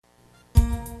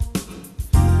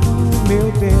meu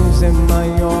Deus é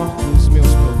maior que os meus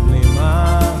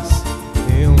problemas.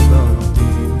 Eu não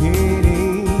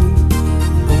temerei,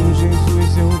 com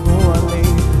Jesus eu vou além.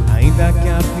 Ainda que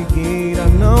a figueira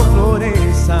não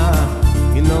floresça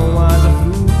e não haja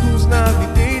frutos na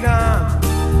videira,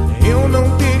 eu não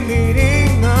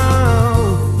temerei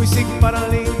não. Vou seguir para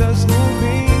além das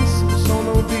nuvens, o sol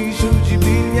não deixa de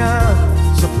brilhar,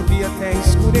 só porque até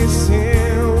escureceu.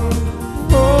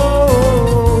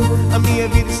 A minha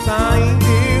vida está em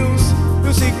Deus,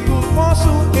 eu sei que tudo posso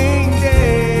em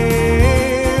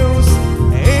Deus.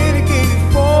 É Ele quem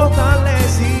me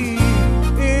fortalece,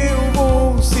 eu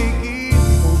vou seguir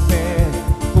com fé.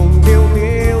 Com meu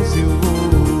Deus eu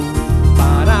vou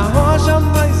para a rocha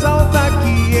mais alta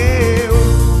que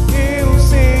eu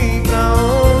sei pra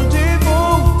onde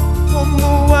vou,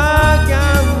 como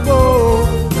águia vou.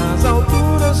 Nas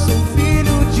alturas sou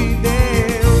filho de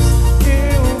Deus,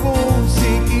 eu vou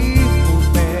seguir com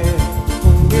fé.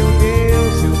 Com meu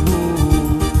Deus eu vou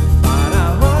para a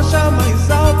rocha mais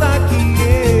alta que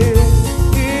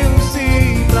eu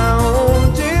sei pra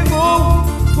onde vou,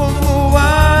 como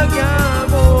águia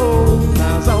vou.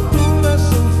 Nas alturas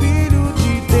sou filho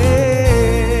de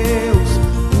Deus,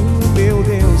 o meu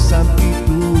Deus sabe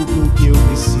tudo que eu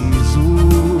preciso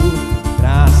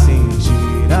pra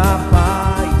sentir a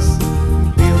paz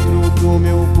dentro do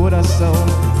meu coração.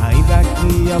 Ainda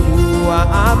que a lua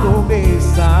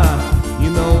adormeça e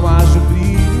não haja o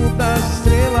brilho das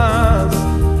estrelas,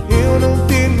 eu não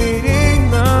temerei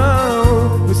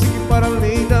não. Vou seguir para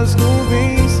além das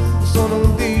nuvens, o sol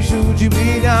não deixa de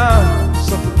brilhar,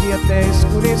 só porque até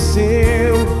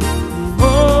escureceu.